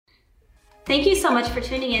Thank you so much for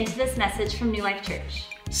tuning in to this message from New Life Church.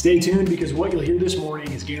 Stay tuned because what you'll hear this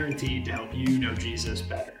morning is guaranteed to help you know Jesus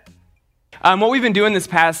better. What we've been doing this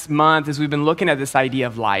past month is we've been looking at this idea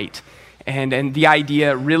of light and the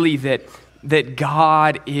idea really that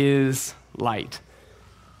God is light.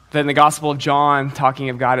 That in the Gospel of John, talking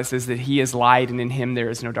of God, it says that he is light and in him there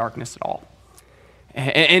is no darkness at all.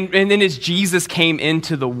 And then as Jesus came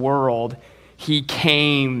into the world, he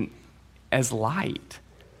came as light.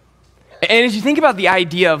 And as you think about the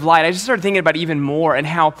idea of light, I just started thinking about it even more and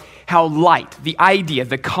how light, the idea,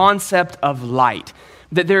 the concept of light,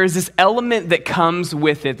 that there is this element that comes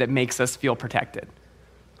with it that makes us feel protected.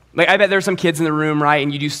 Like I bet there's some kids in the room, right,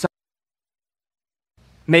 and you do something.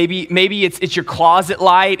 Maybe it's your closet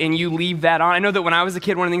light and you leave that on. I know that when I was a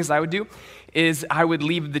kid, one of the things I would do is I would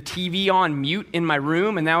leave the TV on mute in my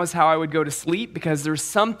room, and that was how I would go to sleep because there's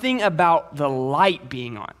something about the light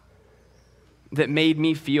being on that made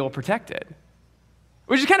me feel protected.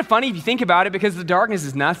 Which is kind of funny if you think about it because the darkness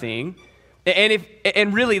is nothing.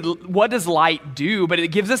 And really, what does light do? But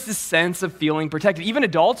it gives us this sense of feeling protected. Even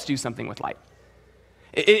adults do something with light.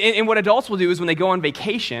 And what adults will do is when they go on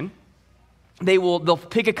vacation, they'll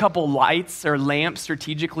pick a couple lights or lamps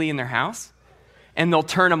strategically in their house, and they'll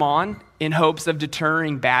turn them on in hopes of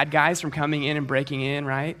deterring bad guys from coming in and breaking in,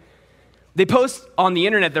 right? They post on the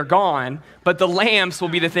internet they're gone, but the lamps will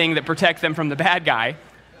be the thing that protect them from the bad guy.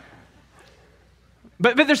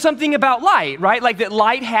 But there's something about light, right? Like that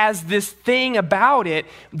light has this thing about it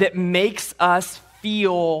that makes us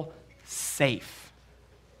feel safe.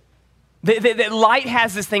 That light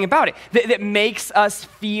has this thing about it that makes us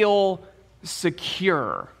feel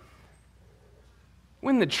secure.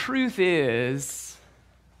 When the truth is,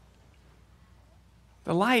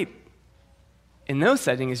 the light in those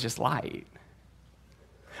settings is just light.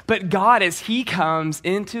 But God, as he comes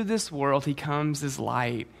into this world, he comes as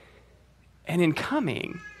light. And in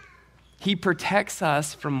coming, he protects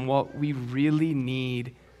us from what we really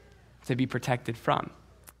need to be protected from.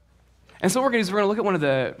 And so what we're going to do is we're going to look at one of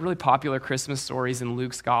the really popular Christmas stories in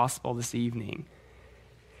Luke's gospel this evening.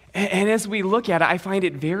 And as we look at it, I find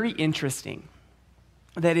it very interesting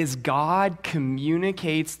that as God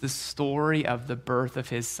communicates the story of the birth of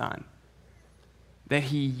his son, that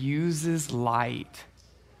he uses light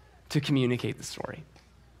to communicate the story.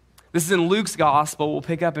 This is in Luke's gospel. We'll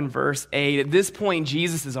pick up in verse 8. At this point,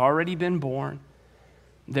 Jesus has already been born.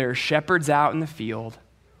 There are shepherds out in the field.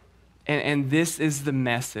 And this is the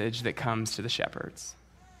message that comes to the shepherds.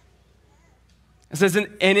 It says, and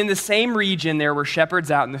in the same region there were shepherds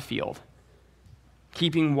out in the field,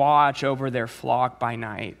 keeping watch over their flock by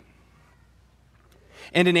night.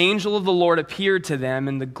 And an angel of the Lord appeared to them,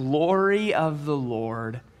 and the glory of the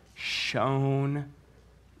Lord shone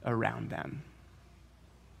around them.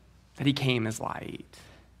 That he came as light.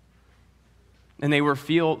 And they were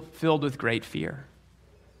filled with great fear.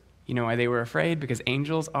 You know why they were afraid? Because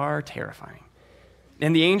angels are terrifying.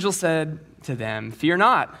 And the angel said to them, "Fear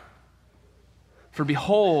not, for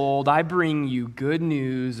behold, I bring you good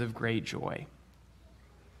news of great joy.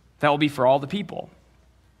 That will be for all the people.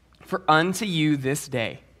 For unto you this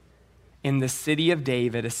day, in the city of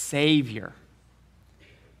David, a Savior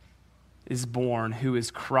is born, who is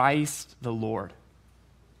Christ the Lord.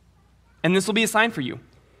 And this will be a sign for you.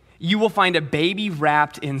 You will find a baby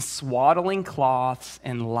wrapped in swaddling cloths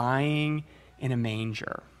and lying in a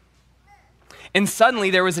manger." And suddenly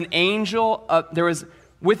there was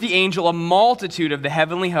with the angel a multitude of the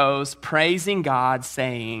heavenly hosts praising God,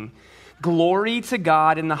 saying, "Glory to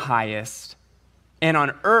God in the highest, and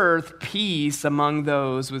on earth peace among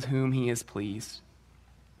those with whom he is pleased."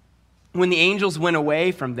 When the angels went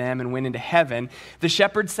away from them and went into heaven, the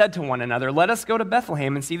shepherds said to one another, "Let us go to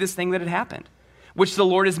Bethlehem and see this thing that had happened, which the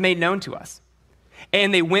Lord has made known to us."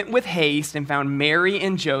 And they went with haste and found Mary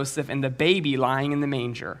and Joseph and the baby lying in the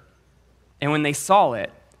manger. And when they saw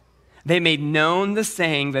it, they made known the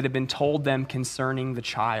saying that had been told them concerning the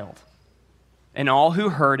child. And all who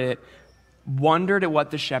heard it wondered at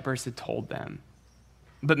what the shepherds had told them.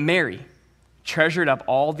 But Mary treasured up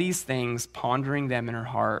all these things, pondering them in her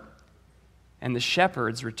heart. And the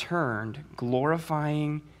shepherds returned,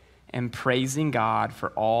 glorifying and praising God for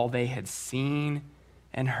all they had seen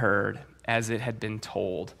and heard as it had been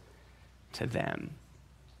told to them.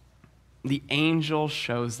 The angel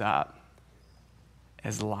shows up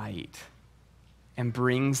as light and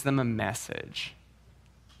brings them a message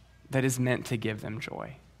that is meant to give them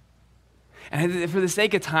joy. And for the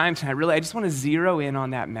sake of time tonight, I just want to zero in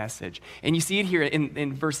on that message. And you see it here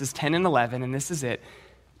in verses 10 and 11, and this is it.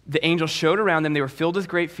 The angel showed around them, they were filled with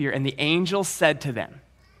great fear, and the angel said to them,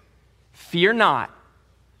 "Fear not,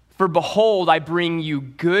 For behold, I bring you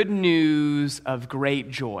good news of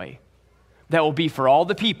great joy that will be for all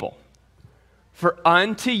the people. For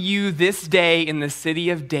unto you this day in the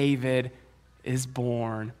city of David is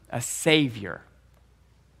born a Savior,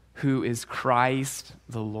 who is Christ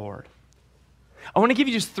the Lord. I want to give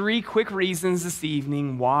you just 3 quick reasons this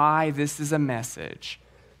evening why this is a message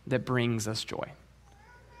that brings us joy.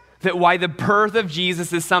 That why the birth of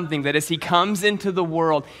Jesus is something that as he comes into the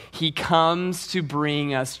world, he comes to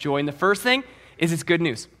bring us joy. And the first thing is it's good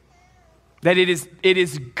news. That it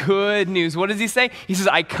is good news. What does he say? He says,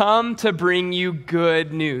 I come to bring you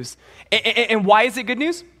good news. And why is it good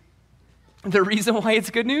news? The reason why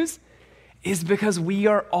it's good news is because we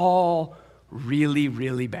are all really,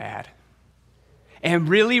 really bad. And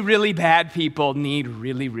really, really bad people need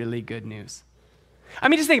really, really good news. I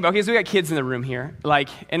mean, just think about it. Okay, so we got kids in the room here,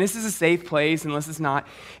 and this is a safe place, unless it's not.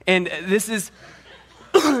 And this is,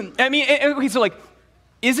 okay, so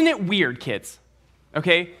isn't it weird, kids?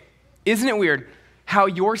 Okay? Isn't it weird how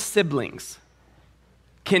your siblings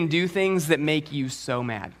can do things that make you so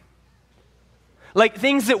mad?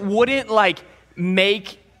 Things that wouldn't,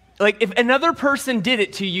 if another person did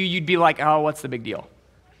it to you, you'd be like, oh, what's the big deal?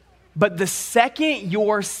 But the second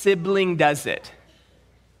your sibling does it,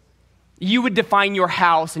 you would define your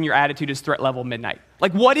house and your attitude as threat level midnight.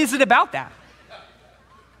 What is it about that?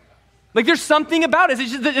 There's something about it.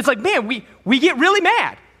 It's man, we get really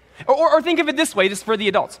mad. Or think of it this way, just for the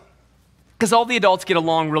adults. Because all the adults get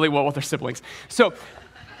along really well with their siblings. So,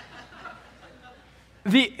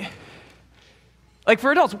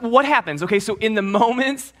 for adults, what happens? Okay, so in the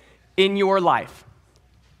moments in your life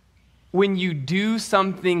when you do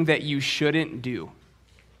something that you shouldn't do,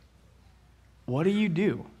 what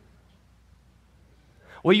do?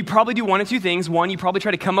 Well, you probably do one of 2 things. One, you probably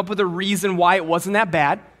try to come up with a reason why it wasn't that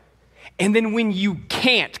bad. And then when you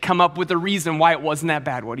can't come up with a reason why it wasn't that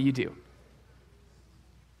bad, what do?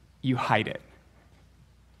 You hide it.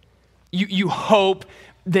 You hope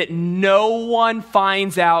that no one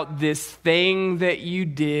finds out this thing that you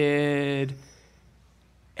did.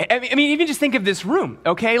 I mean, even just think of this room,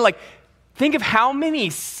 okay? Think of how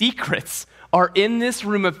many secrets are in this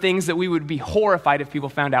room of things that we would be horrified if people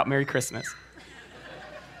found out. Merry Christmas.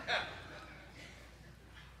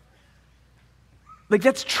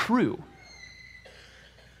 That's true.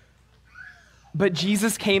 But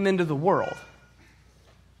Jesus came into the world.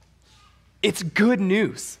 It's good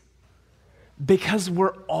news because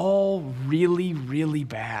we're all really, really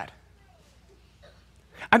bad.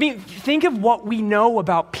 I mean, think of what we know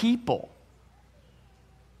about people.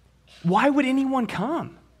 Why would anyone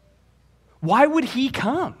come? Why would he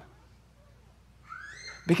come?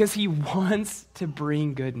 Because he wants to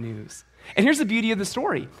bring good news. And here's the beauty of the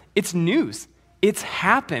story. It's news. It's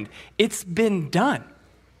happened. It's been done.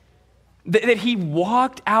 That he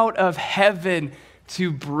walked out of heaven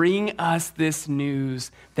to bring us this news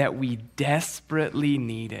that we desperately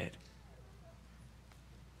needed.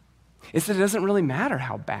 It's that it doesn't really matter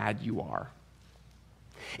how bad you are.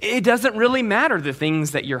 It doesn't really matter the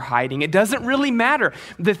things that you're hiding. It doesn't really matter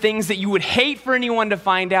the things that you would hate for anyone to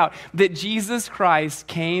find out, that Jesus Christ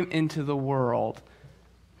came into the world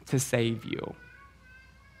to save you.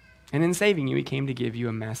 And in saving you, he came to give you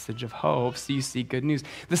a message of hope, so you see good news.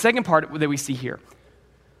 The second part that we see here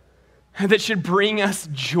that should bring us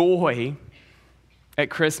joy at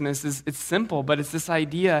Christmas it's simple, but it's this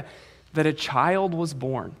idea that a child was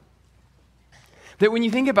born. That when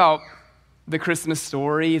you think about the Christmas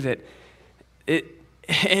story, that it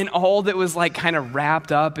and all that was kind of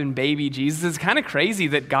wrapped up in baby Jesus, it's kind of crazy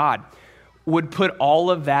that God would put all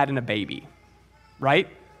of that in a baby, right?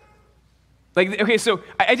 Okay, so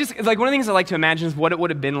I just, one of the things I like to imagine is what it would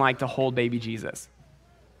have been like to hold baby Jesus.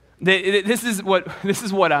 This is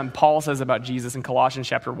what Paul says about Jesus in Colossians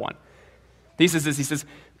chapter 1. He says this, he says,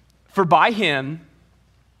 for by him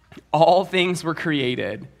all things were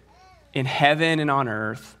created in heaven and on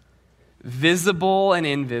earth, visible and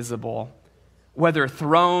invisible, whether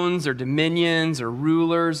thrones or dominions or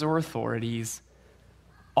rulers or authorities,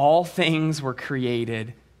 all things were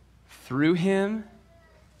created through him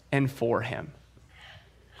and for him.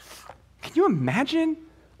 Can you imagine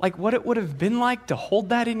what it would have been like to hold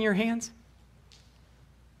that in your hands?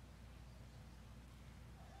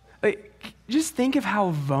 Just think of how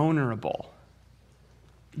vulnerable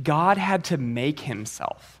God had to make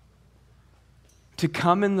himself to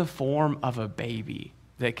come in the form of a baby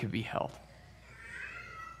that could be held.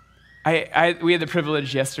 We had the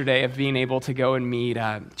privilege yesterday of being able to go and meet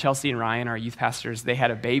Chelsea and Ryan, our youth pastors. They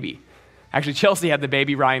had a baby. Actually, Chelsea had the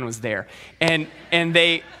baby. Ryan was there. And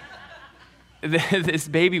this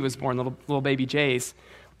baby was born, little baby Jace.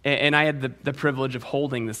 And I had the privilege of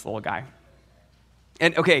holding this little guy.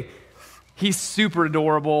 And okay, he's super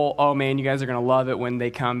adorable. Oh man, you guys are gonna love it when they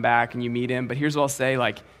come back and you meet him. But here's what I'll say,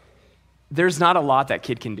 like, there's not a lot that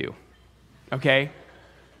kid can do, okay?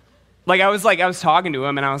 I was talking to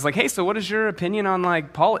him and I was like, hey, so what is your opinion on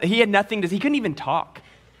like Paul? He had nothing he couldn't even talk.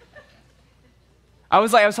 I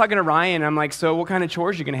was talking to Ryan and I'm like, so what kind of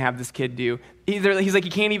chores are you gonna have this kid do? He's like,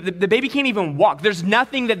 the baby can't even walk. There's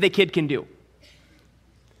nothing that the kid can do.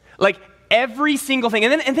 Like every single thing.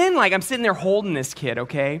 And then like I'm sitting there holding this kid,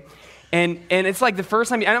 okay? And it's like the first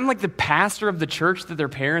time, and I'm like the pastor of the church that their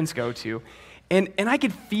parents go to. And I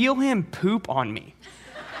could feel him poop on me.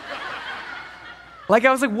 Like,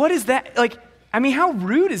 I was like, what is that? Like, I mean, how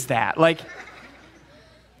rude is that? Like,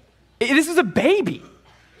 this is a baby.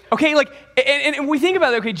 Okay, like, and we think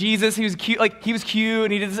about it, okay, Jesus, he was cute,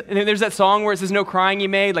 and and there's that song where it says, no crying you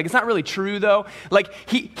made. Like, it's not really true, though. Like,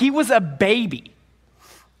 he was a baby.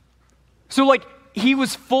 So, like, he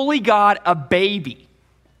was fully God, a baby.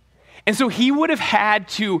 And so he would have had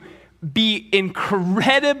to be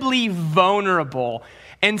incredibly vulnerable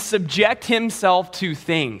and subject himself to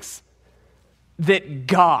things that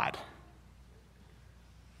God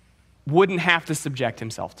wouldn't have to subject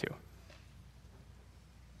himself to.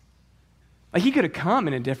 Like he could have come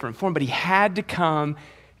in a different form, but he had to come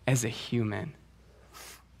as a human.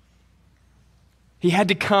 He had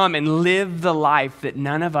to come and live the life that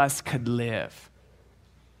none of us could live.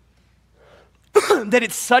 That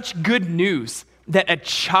it's such good news that a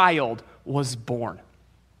child was born.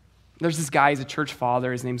 There's this guy, he's a church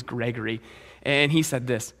father, his name's Gregory, and he said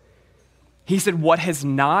this. He said, what has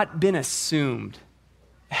not been assumed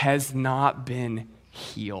has not been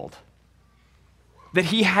healed. That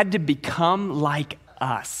he had to become like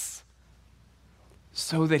us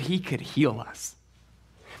so that he could heal us.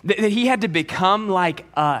 That he had to become like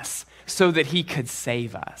us so that he could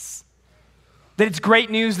save us. That it's great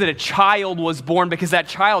news that a child was born because that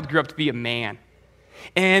child grew up to be a man.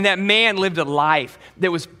 And that man lived a life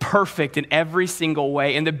that was perfect in every single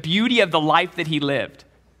way. And the beauty of the life that he lived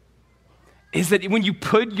is that when you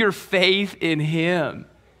put your faith in him,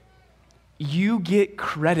 you get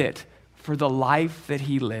credit for the life that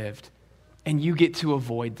he lived, and you get to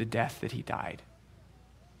avoid the death that he died.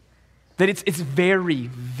 That it's very,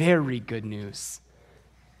 very good news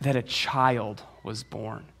that a child was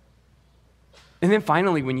born. And then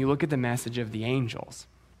finally, when you look at the message of the angels,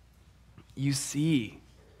 you see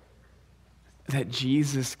that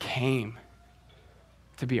Jesus came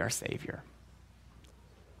to be our Savior.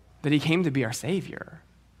 That he came to be our Savior.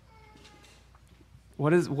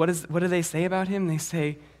 What do they say about him? They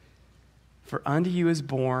say, for unto you is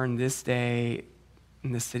born this day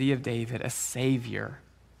in the city of David a Savior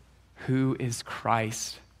who is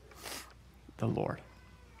Christ the Lord.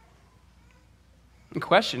 The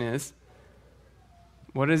question is,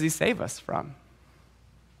 what does he save us from?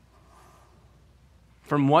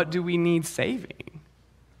 From what do we need saving?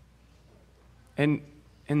 And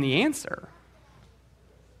the answer,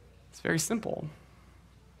 it's very simple.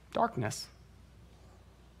 Darkness.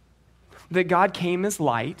 That God came as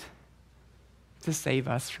light to save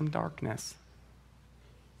us from darkness.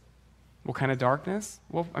 What kind of darkness?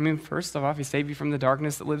 Well, I mean, first of all, he saved you from the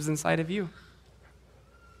darkness that lives inside of you.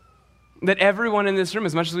 That everyone in this room,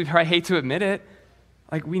 as much as we probably hate to admit it,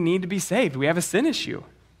 like we need to be saved. We have a sin issue.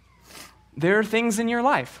 There are things in your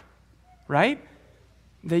life, right,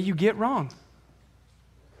 that you get wrong.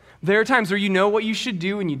 There are times where you know what you should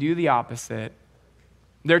do and you do the opposite.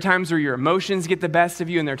 There are times where your emotions get the best of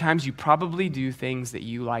you, and there are times you probably do things that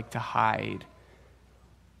you like to hide.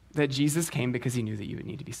 That Jesus came because he knew that you would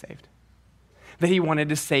need to be saved. That he wanted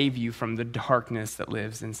to save you from the darkness that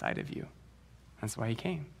lives inside of you. That's why he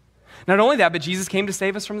came. Not only that, but Jesus came to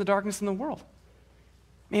save us from the darkness in the world.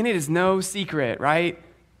 Man, it is no secret, right,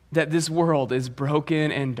 that this world is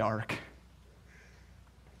broken and dark.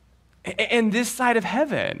 And this side of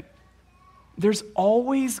heaven, there's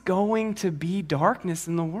always going to be darkness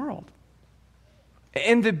in the world.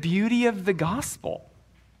 And the beauty of the gospel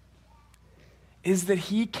is that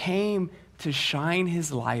he came to shine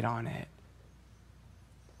his light on it.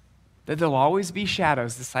 That there'll always be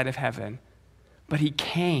shadows this side of heaven, but he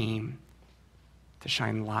came to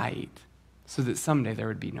shine light so that someday there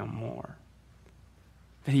would be no more.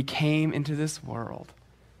 That he came into this world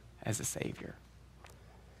as a Savior.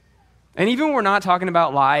 And even when we're not talking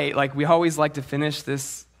about light, like we always like to finish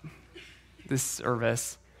this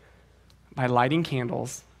service by lighting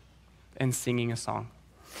candles and singing a song.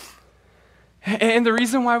 And the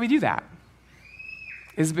reason why we do that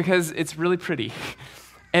is because it's really pretty.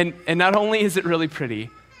 And not only is it really pretty,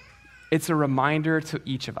 it's a reminder to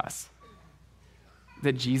each of us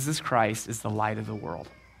that Jesus Christ is the light of the world,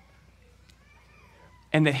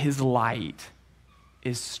 and that his light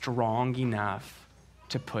is strong enough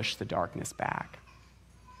to push the darkness back.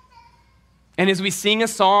 And as we sing a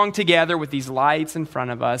song together with these lights in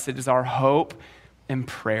front of us, it is our hope and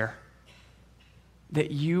prayer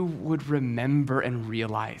that you would remember and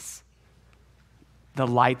realize the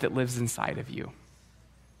light that lives inside of you.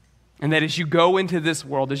 And that as you go into this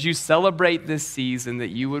world, as you celebrate this season, that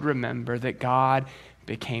you would remember that God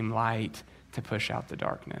became light to push out the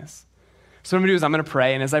darkness. So what I'm going to do is I'm going to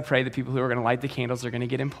pray, and as I pray, the people who are going to light the candles are going to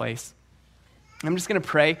get in place. I'm just going to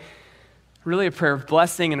pray, really a prayer of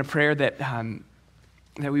blessing and a prayer that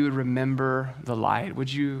that we would remember the light.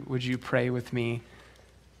 Would you pray with me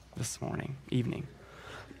this evening?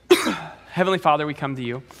 Heavenly Father, we come to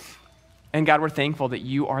you, and God, we're thankful that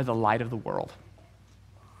you are the light of the world.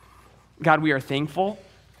 God, we are thankful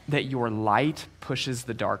that your light pushes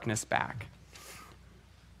the darkness back.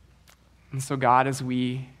 And so God, as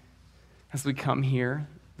we come here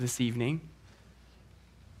this evening,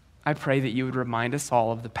 I pray that you would remind us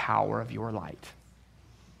all of the power of your light.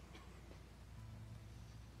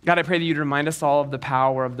 God, I pray that you'd remind us all of the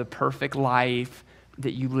power of the perfect life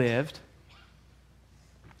that you lived,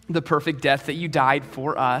 the perfect death that you died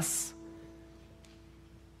for us.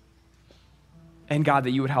 And God,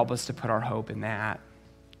 that you would help us to put our hope in that.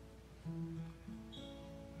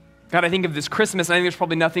 God, I think of this Christmas, and I think there's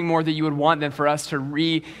probably nothing more that you would want than for us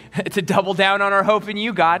to double down on our hope in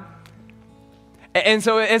you, God. And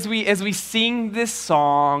so as we sing this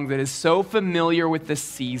song that is so familiar with this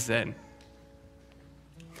season,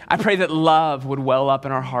 I pray that love would well up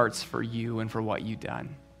in our hearts for you and for what you've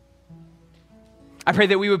done. I pray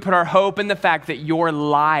that we would put our hope in the fact that your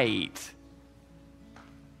light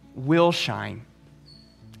will shine,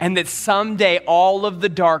 and that someday all of the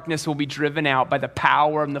darkness will be driven out by the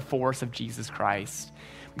power and the force of Jesus Christ.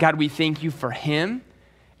 God, we thank you for him,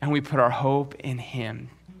 and we put our hope in him.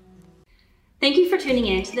 Thank you for tuning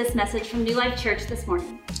in to this message from New Life Church this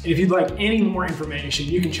morning. And if you'd like any more information,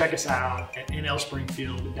 you can check us out at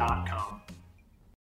nlspringfield.com.